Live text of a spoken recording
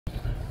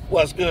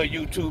What's good,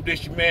 YouTube?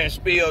 This your man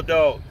Spill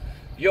Dog.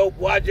 Yo,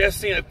 boy, I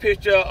just seen a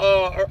picture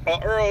of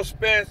Errol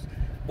Spence.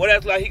 Boy,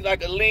 that's like he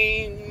like a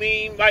lean,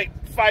 mean, like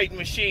fighting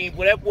machine.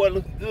 Boy, that boy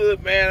looking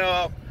good,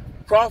 man.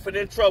 Crawford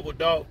in trouble,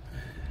 dog.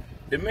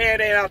 The man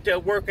ain't out there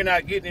working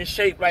out, getting in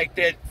shape like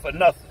that for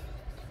nothing.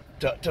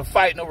 To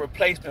fight no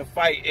replacement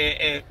fight,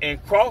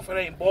 and Crawford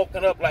ain't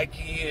bulking up like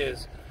he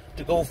is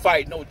to go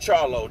fight no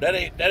Charlo. That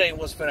ain't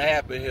what's finna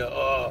happen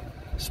here.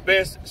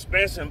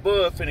 Spence and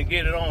Bud finna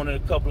get it on in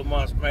a couple of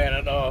months, man,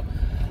 and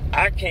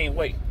I can't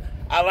wait.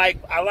 I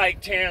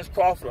like Terrence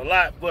Crawford a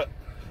lot, but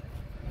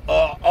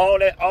all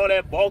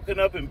that bulking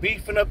up and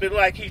beefing up it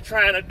like he's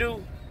trying to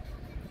do,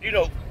 you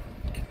know,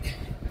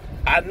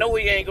 I know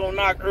he ain't gonna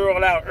knock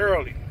Errol out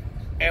early,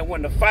 and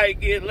when the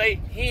fight get late,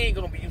 he ain't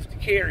gonna be used to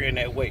carrying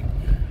that weight.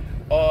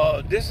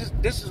 This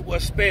is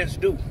what Spence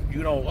do,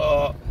 you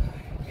know.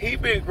 He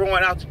been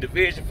growing out the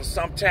division for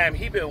some time.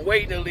 He been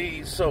waiting to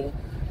leave, so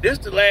this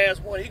the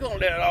last one. He gonna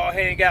let it all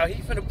hang out.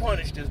 He finna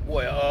punish this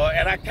boy.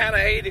 And I kind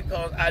of hate it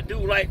because I do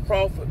like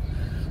Crawford.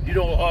 You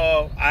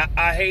know,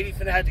 I hate he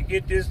finna have to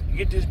get this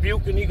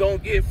buking he gonna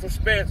get from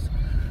Spence.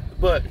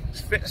 But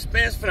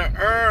Spence finna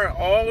earn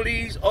all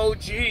these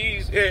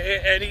OGs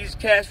and these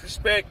cast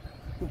respect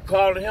who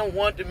calling him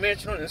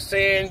one-dimensional and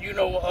saying, you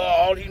know,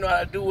 all he know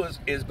how to do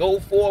is go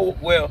forward.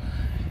 Well,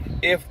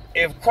 if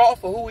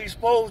Crawford, who he's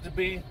supposed to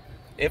be,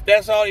 if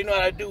that's all he know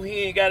how to do,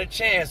 he ain't got a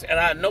chance. And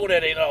I know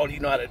that ain't all he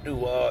know how to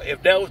do.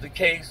 If that was the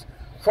case,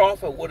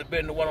 Crawford would have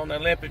been the one on the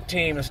Olympic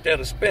team instead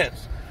of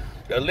Spence.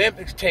 The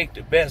Olympics take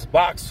the best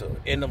boxer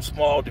in them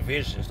small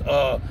divisions.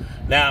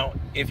 Now,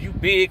 if you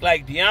big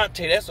like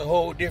Deontay, that's a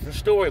whole different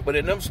story. But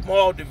in them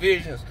small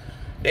divisions,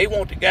 they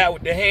want the guy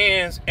with the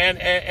hands and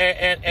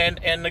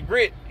the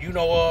grit. You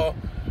know,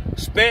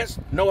 Spence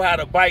know how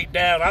to bite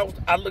down.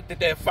 I looked at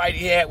that fight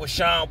he had with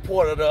Sean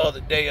Porter the other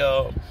day.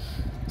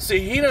 See,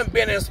 he done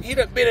been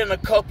in a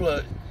couple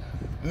of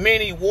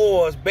mini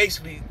wars,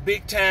 basically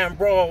big time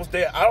brawls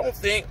that I don't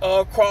think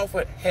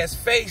Crawford has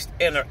faced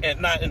and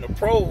not in the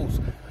pros,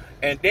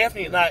 and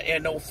definitely not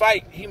in no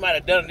fight. He might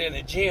have done it in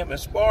the gym and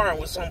sparring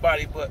with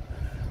somebody, but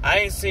I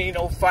ain't seen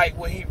no fight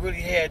where he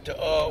really had to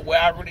where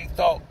I really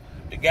thought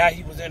the guy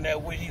he was in there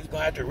with, he was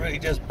gonna have to really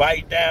just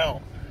bite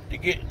down to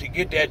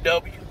get that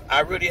W. I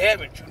really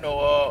haven't, you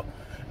know.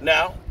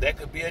 Now, that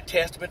could be a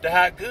testament to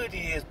how good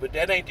he is, but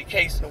that ain't the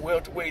case in the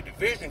welterweight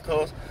division,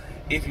 because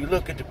if you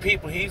look at the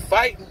people he's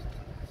fighting,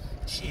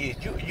 shit,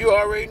 you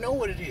already know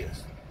what it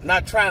is.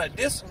 Not trying to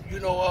diss him, you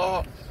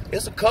know,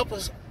 it's a couple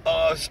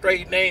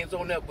straight names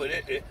on there, but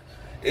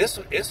it's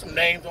some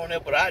names on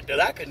there, but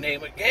that I could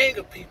name a gang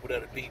of people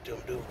that'll beat them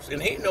dudes,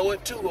 and he know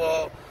it too.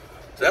 So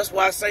that's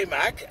why I say,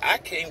 man, I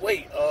can't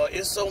wait.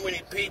 It's so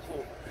many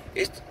people.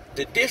 It's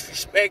the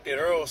disrespect that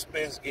Errol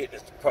Spence getting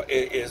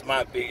is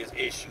my biggest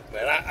issue,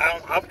 man.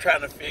 I'm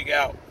trying to figure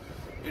out,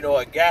 you know,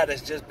 a guy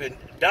that's just been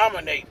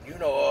dominating, you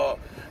know,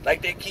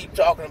 like they keep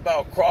talking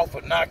about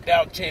Crawford knocked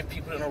out 10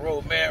 people in a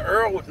row. Man,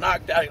 Errol was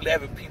knocked out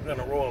 11 people in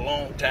a row a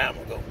long time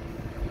ago.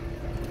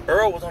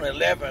 Errol was on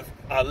 11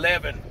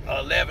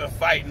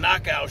 fight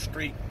knockout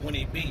streak when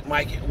he beat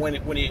Mikey, and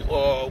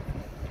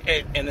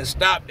it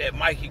stopped at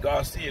Mikey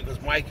Garcia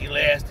because Mikey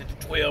lasted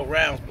 12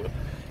 rounds, but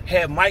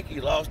had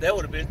Mikey lost, that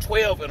would have been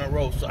 12 in a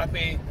row. So, I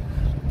mean,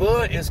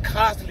 Bud is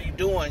constantly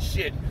doing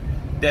shit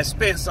that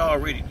Spence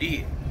already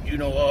did. You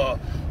know,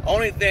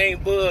 only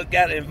thing Bud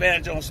got an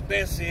advantage on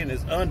Spence in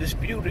is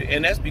undisputed,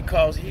 and that's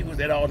because he was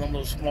at all them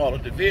little smaller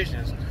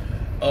divisions.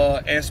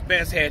 And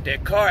Spence had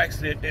that car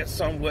accident that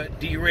somewhat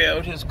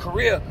derailed his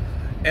career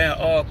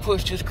and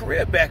pushed his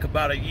career back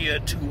about a year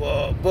or two.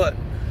 But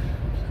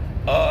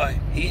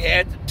he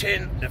had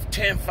the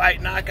 10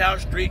 fight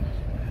knockout streak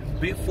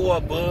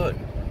before Bud.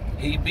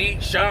 He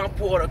beat Sean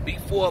Porter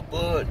before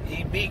Bud.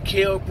 He beat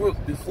Kell Brook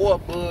before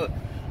Bud.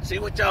 See,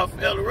 what y'all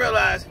fail to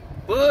realize,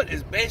 Bud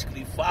is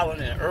basically following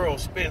in Errol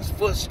Spence's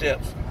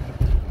footsteps.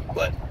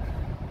 But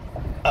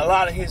a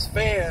lot of his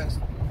fans,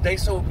 they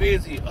so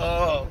busy,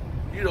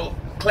 you know,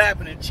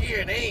 clapping and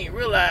cheering, they ain't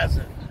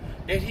realizing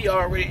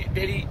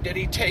that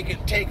he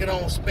taking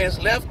on Spence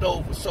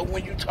leftovers. So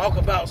when you talk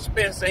about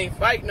Spence ain't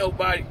fighting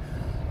nobody,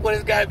 well,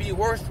 it's got to be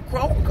worse for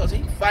Crawford because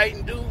he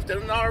fighting dudes that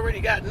already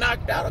got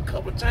knocked out a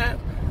couple of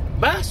times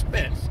by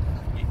Spence.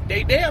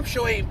 They damn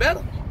sure ain't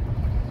better,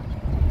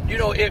 you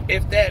know,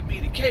 if that be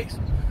the case.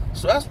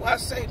 So that's why I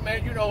say,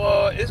 man, you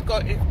know,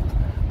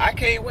 I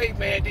can't wait,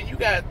 man. Then you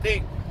gotta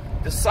think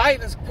the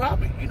silence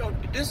probably, you know,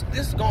 this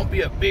is gonna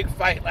be a big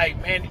fight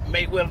like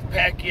Mayweather,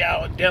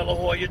 Pacquiao, De La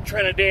Hoya,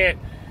 Trinidad.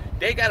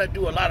 They gotta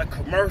do a lot of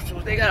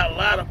commercials. They got a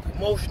lot of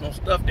promotional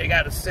stuff they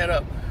gotta set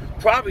up.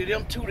 Probably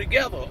them two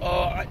together.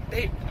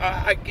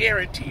 I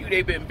guarantee you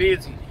they've been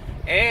busy.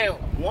 And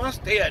once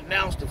they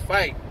announced the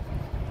fight,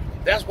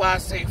 that's why I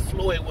say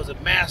Floyd was a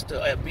master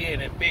at being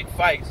in big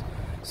fights.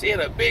 See, in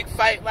a big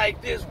fight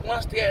like this,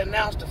 once they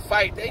announce the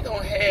fight, they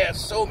gonna have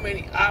so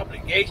many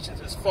obligations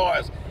as far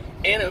as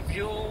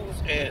interviews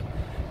and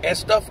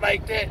stuff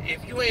like that.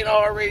 If you ain't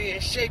already in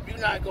shape, you're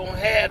not gonna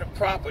have the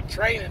proper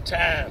training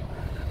time.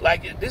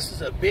 Like, this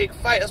is a big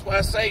fight. That's why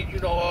I say, you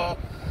know,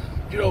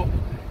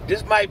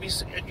 this might be,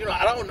 you know,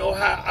 I don't know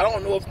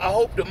if, I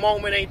hope the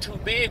moment ain't too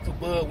big for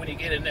Bud when he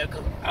get in there,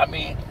 because, I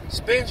mean,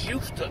 Spence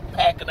used to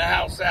packing the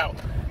house out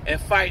and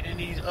fighting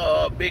these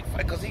big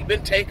fights, because he's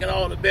been taking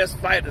all the best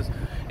fighters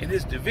in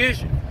his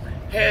division.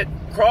 Had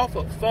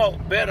Crawford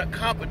fought better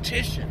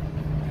competition,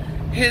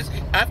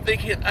 I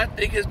think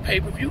his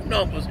pay-per-view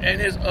numbers and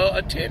his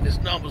attendance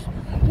numbers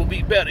will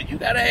be better. You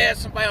gotta have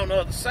somebody on the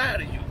other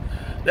side of you.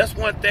 That's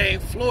one thing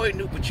Floyd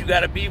knew, but you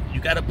gotta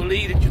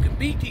believe that you can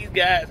beat these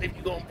guys if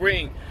you're gonna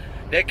bring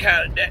that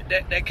kind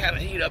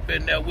of heat up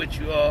in there with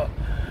you.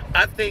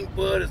 I think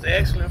Bud is an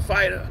excellent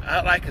fighter.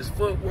 I like his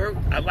footwork.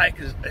 I like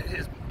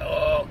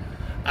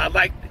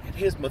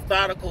his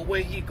methodical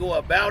way he go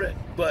about it.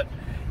 But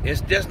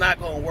it's just not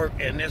gonna work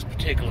in this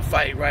particular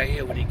fight right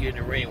here when he get in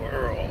the ring with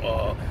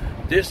Earl.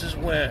 This is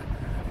when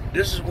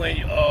you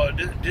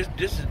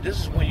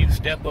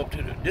step up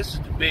to this is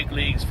the big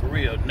leagues for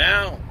real.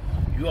 Now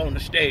you on the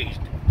stage.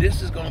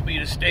 This is gonna be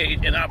the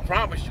stage, and I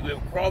promise you,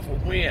 if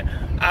Crawford win,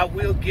 I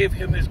will give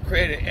him his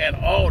credit and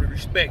all the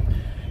respect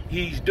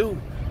he's due.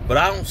 But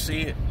I don't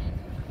see it.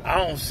 I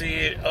don't see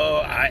it.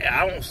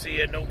 I don't see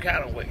it no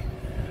kind of way.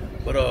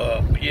 But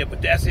yeah,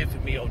 but that's it for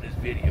me on this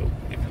video.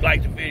 If you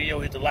like the video,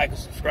 hit the like and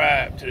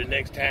subscribe. Till the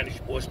next time, it's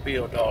your boy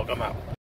Spill Dog. I'm out.